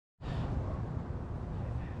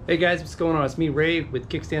Hey guys, what's going on? It's me, Ray, with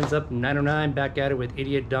Kickstands Up 909, back at it with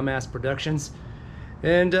Idiot Dumbass Productions.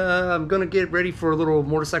 And I'm gonna get ready for a little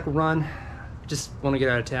motorcycle run. Just want to get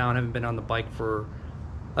out of town. I've been on the bike,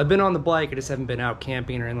 I just haven't been out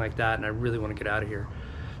camping or anything like that, and I really want to get out of here.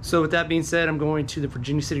 So with that being said, I'm going to the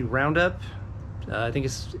Virginia City Roundup. I think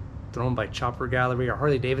it's thrown by Chopper Gallery or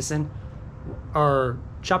Harley Davidson, or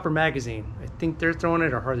Chopper Magazine. I think they're throwing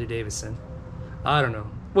it, or Harley Davidson. I don't know.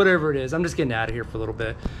 Whatever it is, I'm just getting out of here for a little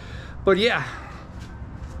bit. But yeah,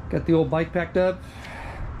 got the old bike packed up,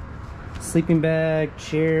 sleeping bag,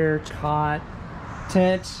 chair, cot,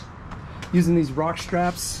 tent, using these rock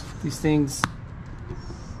straps. These things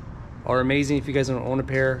are amazing. If you guys don't own a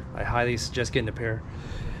pair, I highly suggest getting a pair.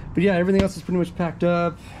 But yeah, everything else is pretty much packed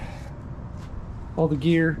up, all the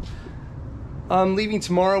gear. I'm leaving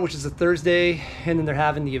tomorrow, which is a Thursday, and then they're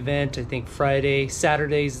having the event, I think Friday.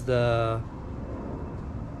 Saturday's the,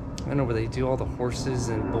 I don't know, where they do all the horses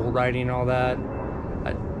and bull riding and all that.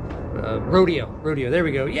 Rodeo, there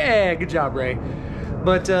we go. Yeah, good job, Ray.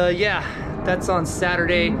 But yeah, that's on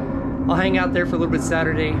Saturday. I'll hang out there for a little bit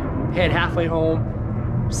Saturday, head halfway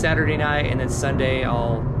home Saturday night, and then Sunday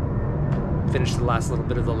I'll finish the last little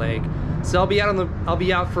bit of the leg. So I'll be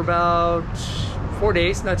out for about 4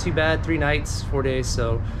 days, not too bad, 3 nights, 4 days.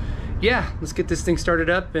 So yeah, let's get this thing started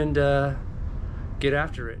up and get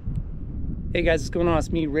after it. Hey guys, what's going on?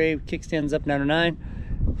 It's me, Ray, with Kickstands Up 909.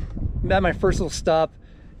 I'm at my first little stop,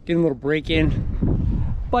 getting a little break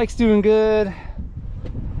in. Bike's doing good.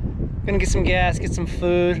 Gonna get some gas, get some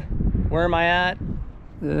food. Where am I at?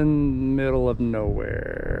 In the middle of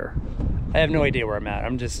nowhere. I have no idea where I'm at.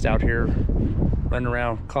 I'm just out here running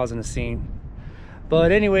around, causing a scene.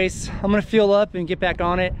 But anyways, I'm gonna fuel up and get back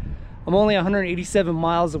on it. I'm only 187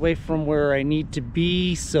 miles away from where I need to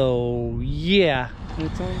be, so yeah.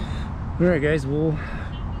 All right guys, well,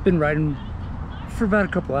 been riding for about a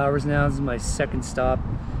couple hours now. This is my second stop.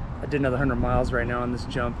 I did another 100 miles right now on this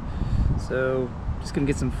jump. So just gonna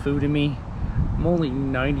get some food in me. I'm only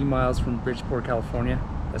 90 miles from Bridgeport, California.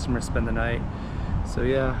 That's where I'm gonna spend the night. So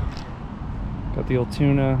yeah, got the old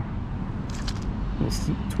tuna,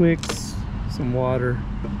 little Twix, some water,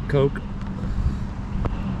 Coke.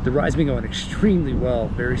 The ride's been going extremely well,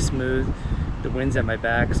 very smooth. The wind's at my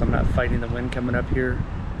back, so I'm not fighting the wind coming up here.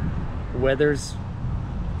 The weather's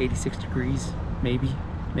 86 degrees, maybe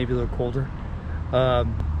a little colder.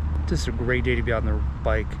 Just a great day to be on the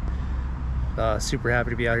bike. Super happy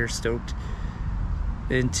to be out here, stoked.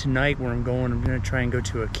 And tonight where I'm gonna try and go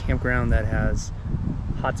to a campground that has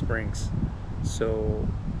hot springs. So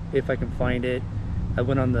if I can find it, I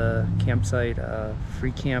went on the campsite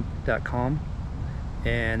freecamp.com,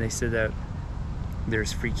 and they said that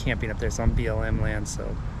there's free camping up there. It's on BLM land,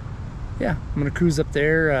 so yeah, I'm gonna cruise up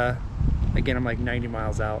there. Again, I'm like 90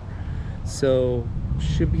 miles out, so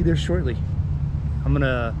should be there shortly. I'm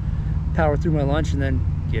gonna power through my lunch and then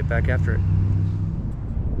get back after it.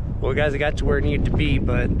 Well guys, I got to where I needed to be,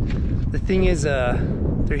 but the thing is,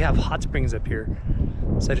 they have hot springs up here,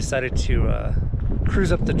 so I decided to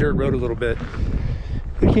cruise up the dirt road a little bit.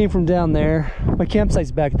 I came from down there. My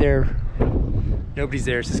campsite's back there. Nobody's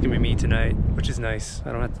there. It's just gonna be me tonight, which is nice.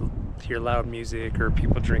 I don't have to hear loud music or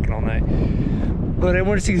people drinking all night. But I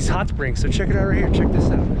want to see these hot springs, so check it out right here. Check this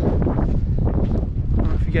out. I don't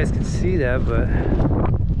know if you guys can see that, but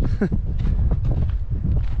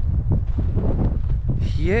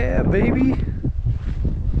yeah, baby.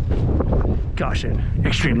 Gosh,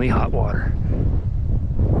 extremely hot water.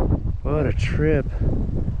 What a trip.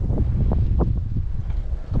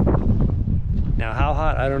 Now, how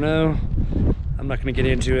hot? I don't know. I'm not gonna get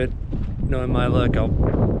into it. Knowing my luck, I'll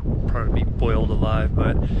probably be boiled alive,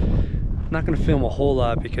 but I'm not gonna film a whole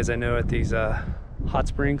lot because I know at these hot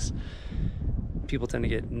springs, people tend to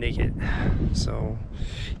get naked. So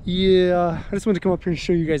yeah, I just wanted to come up here and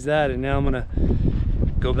show you guys that, and now I'm gonna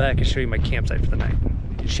go back and show you my campsite for the night.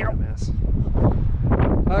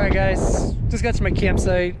 All right guys, just got to my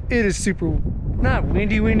campsite. It is super, not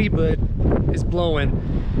windy, but it's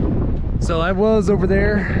blowing. So I was over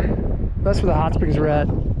there. That's where the hot springs are at.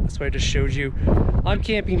 That's what I just showed you. I'm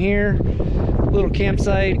camping here, little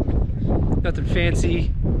campsite, nothing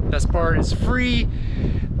fancy. Best part is free.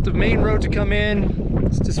 The main road to come in,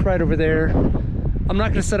 it's just right over there. I'm not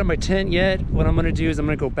gonna set up my tent yet. What I'm gonna do is I'm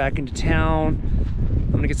gonna go back into town.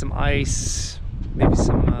 I'm gonna get some ice, maybe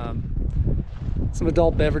some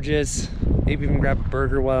adult beverages, maybe even grab a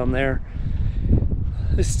burger while I'm there.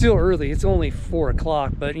 It's still early, it's only 4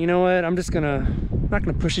 o'clock, but you know what? I'm not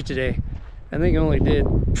gonna push it today. I think I only did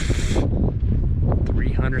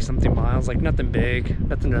 300 something miles, like nothing big,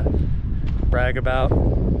 nothing to brag about.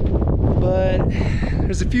 But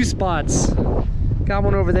there's a few spots Got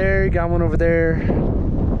one over there, got one over there.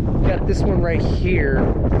 Got this one right here,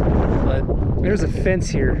 but there's a fence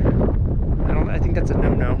here. I think that's a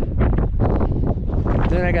no-no.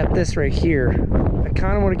 Then I got this right here. I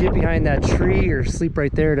kind of want to get behind that tree or sleep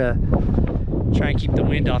right there to try and keep the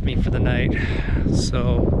wind off me for the night.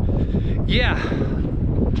 So yeah,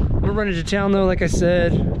 I'm gonna run into town though, like I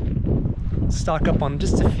said, stock up on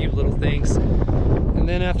just a few little things, and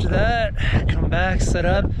then after that come back, set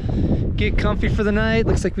up, get comfy for the night.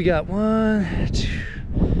 Looks like we got 1, 2,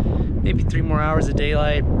 maybe 3 more hours of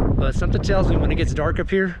daylight, but something tells me when it gets dark up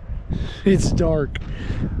here, it's dark.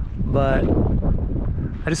 But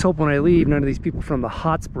I just hope when I leave, none of these people from the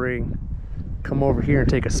hot spring come over here and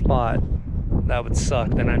take a spot. That would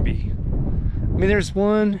suck. Then I'd be, I mean, there's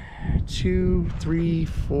 1, 2, 3,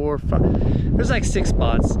 4, 5, there's like 6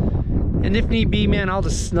 spots, and if need be, man, I'll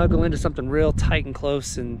just snuggle into something real tight and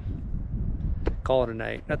close and call it a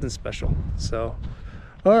night. Nothing special. So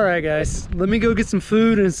all right guys, let me go get some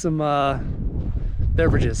food and some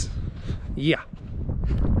beverages. Yeah.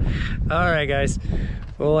 All right guys,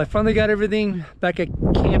 well, I finally got everything back at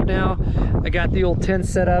camp now. I got the old tent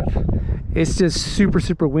set up. It's just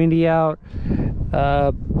super windy out.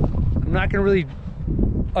 I'm not gonna really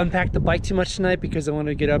unpack the bike too much tonight because I want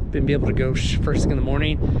to get up and be able to go first thing in the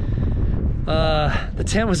morning. The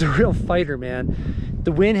tent was a real fighter, man.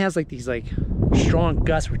 The wind has like these like strong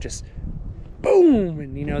gusts where just boom,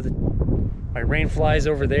 and you know, my rain flies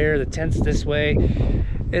over there, the tent's this way,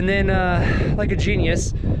 and then like a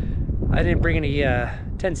genius, I didn't bring any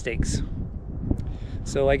tent stakes,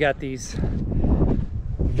 so I got these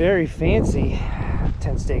very fancy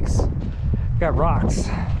tent stakes. Got rocks.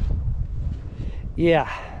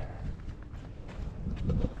 Yeah.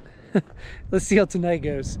 Let's see how tonight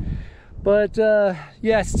goes. But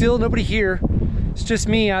yeah, still nobody here. It's just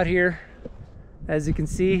me out here, as you can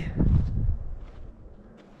see.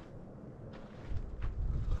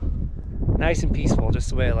 Nice and peaceful, just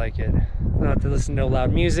the way I like it. Don't have to listen to no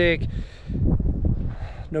loud music.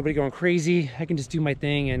 Nobody going crazy. I can just do my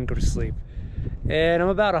thing and go to sleep. And I'm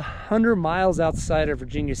about 100 miles outside of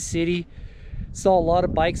Virginia City. Saw a lot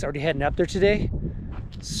of bikes already heading up there today.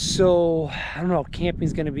 So I don't know how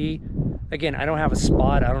camping's gonna be. Again, I don't have a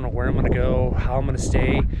spot. I don't know where I'm gonna go, how I'm gonna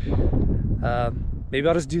stay. Maybe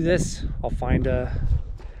I'll just do this. I'll find a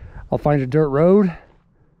dirt road,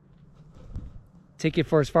 take it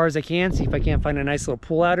for as far as I can, see if I can't find a nice little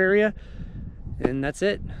pull-out area, and that's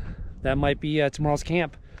it. That might be tomorrow's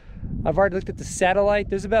camp. I've already looked at the satellite.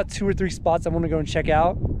 There's about 2 or 3 spots I want to go and check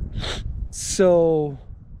out. So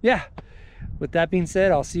yeah, with that being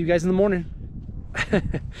said, I'll see you guys in the morning.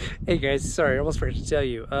 Hey guys, sorry, I almost forgot to tell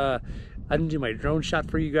you. I didn't do my drone shot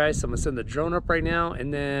for you guys, so I'm gonna send the drone up right now,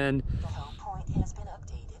 and then the home point has been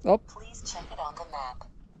updated. Oh, please check it on the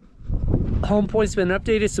map. Home point's been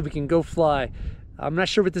updated so we can go fly. I'm not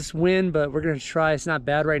sure with this wind, but we're gonna try. It's not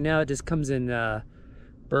bad right now. It just comes in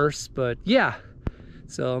bursts, but yeah.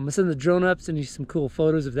 So I'm gonna send the drone up, send you some cool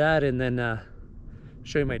photos of that, and then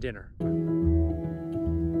show you my dinner.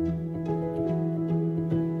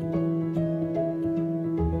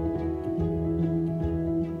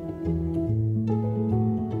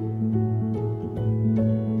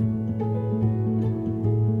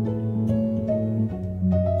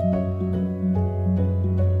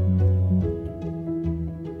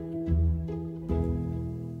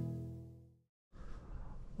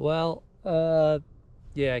 Well,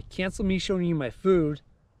 yeah, cancel me showing you my food.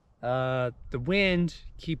 The wind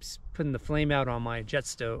keeps putting the flame out on my jet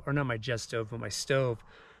stove, or not my jet stove, but my stove.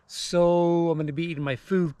 So I'm gonna be eating my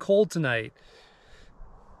food cold tonight.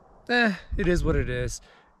 It is what it is.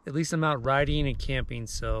 At least I'm out riding and camping,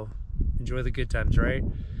 so enjoy the good times, right?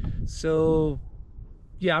 So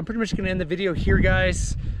yeah, I'm pretty much gonna end the video here,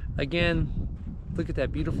 guys. Again, look at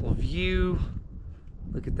that beautiful view.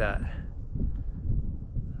 Look at that.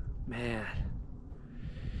 Man,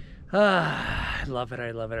 I love it,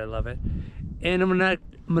 I love it, I love it. And I'm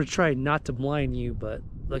gonna try not to blind you, but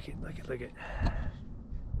look at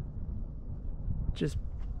just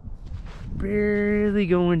barely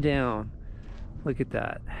going down. Look at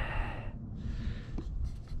that.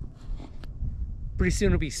 Pretty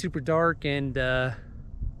soon it'll be super dark, and yeah,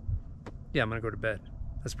 I'm gonna go to bed.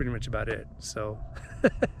 That's pretty much about it. So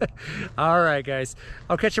all right guys,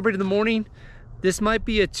 I'll catch everybody in the morning. This might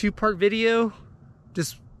be a 2-part video,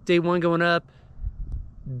 just day 1 going up,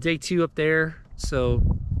 day 2 up there. So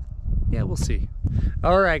yeah, we'll see.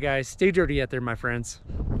 All right guys, stay dirty out there, my friends.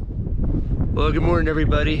 Well, good morning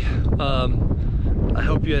everybody. I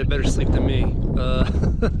hope you had better sleep than me.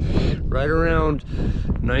 Right around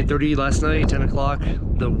 9:30 last night, 10 o'clock,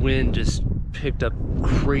 the wind just picked up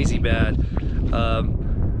crazy bad.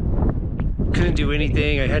 Couldn't do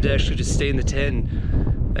anything. I had to actually just stay in the tent.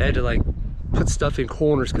 I had to like put stuff in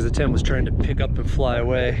corners because the tent was trying to pick up and fly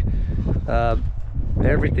away.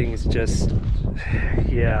 Everything is just,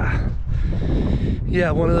 yeah,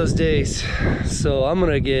 one of those days. So I'm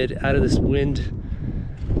gonna get out of this wind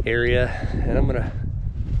area and I'm gonna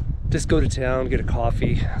just go to town, get a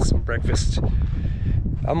coffee, some breakfast.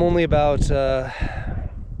 I'm only about I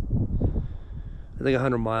think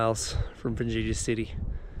 100 miles from Virginia City.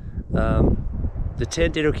 The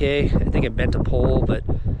tent did okay. I think I bent a pole, but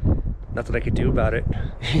nothing I could do about it.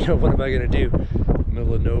 You know, what am I gonna do?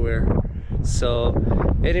 Middle of nowhere. So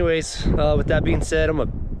anyways, with that being said, I'm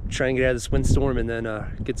gonna try and get out of this windstorm and then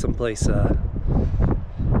get someplace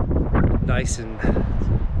nice and,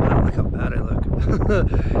 look how bad I look.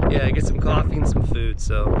 Yeah, get some coffee and some food.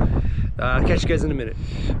 So I'll catch you guys in a minute.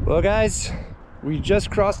 Well guys, we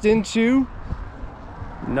just crossed into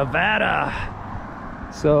Nevada.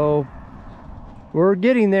 So we're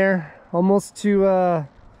getting there, almost to, I'm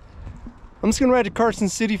just gonna ride to Carson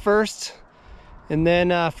City first. And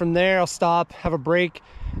then from there, I'll stop, have a break,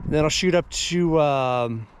 and then I'll shoot up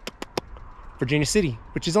to Virginia City,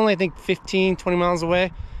 which is only, I think, 15, 20 miles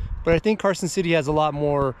away. But I think Carson City has a lot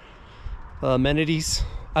more amenities.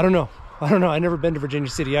 I don't know. I've never been to Virginia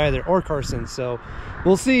City either, or Carson, so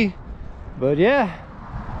we'll see. But yeah,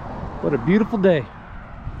 what a beautiful day.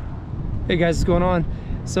 Hey guys, what's going on?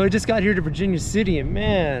 So I just got here to Virginia City, and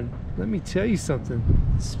man, let me tell you something.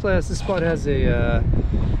 This spot has a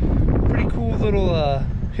pretty cool little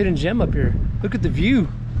hidden gem up here. Look at the view.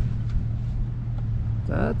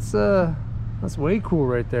 That's way cool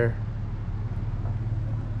right there.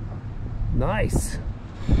 Nice.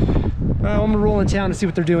 I'm gonna roll in town and see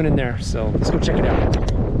what they're doing in there. So let's go check it out.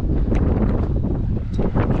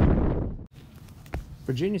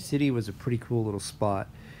 Virginia City was a pretty cool little spot.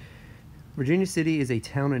 Virginia City is a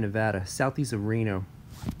town in Nevada, southeast of Reno,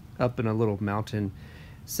 up in a little mountain,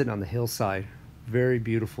 sitting on the hillside. Very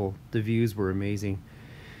beautiful. The views were amazing.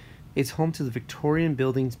 It's home to the Victorian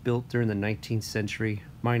buildings built during the 19th century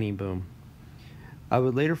mining boom. I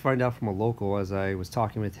would later find out from a local as I was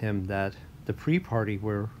talking with him that the pre-party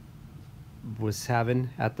was having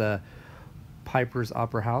at the Piper's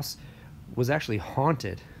Opera House was actually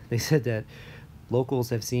haunted. They said that locals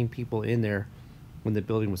have seen people in there when the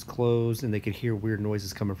building was closed and they could hear weird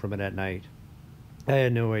noises coming from it at night. I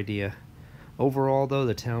had no idea. Overall though,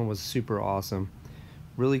 the town was super awesome.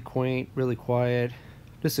 Really quaint, really quiet.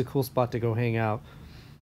 Just a cool spot to go hang out.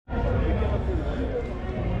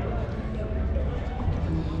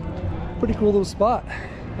 Pretty cool little spot.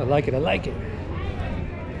 I like it, I like it.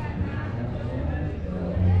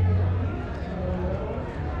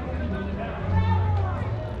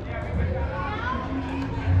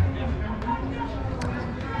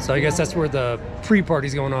 So I guess that's where the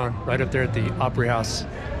pre-party's going on, right up there at the Opry House.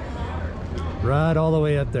 Right all the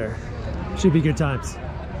way up there. Should be good times.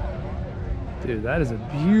 Dude, that is a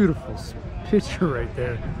beautiful picture right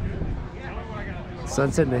there.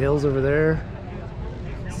 Sunset in the hills over there.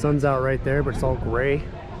 Sun's out right there, but it's all gray.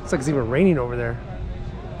 It's like it's even raining over there.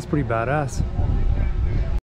 It's pretty badass.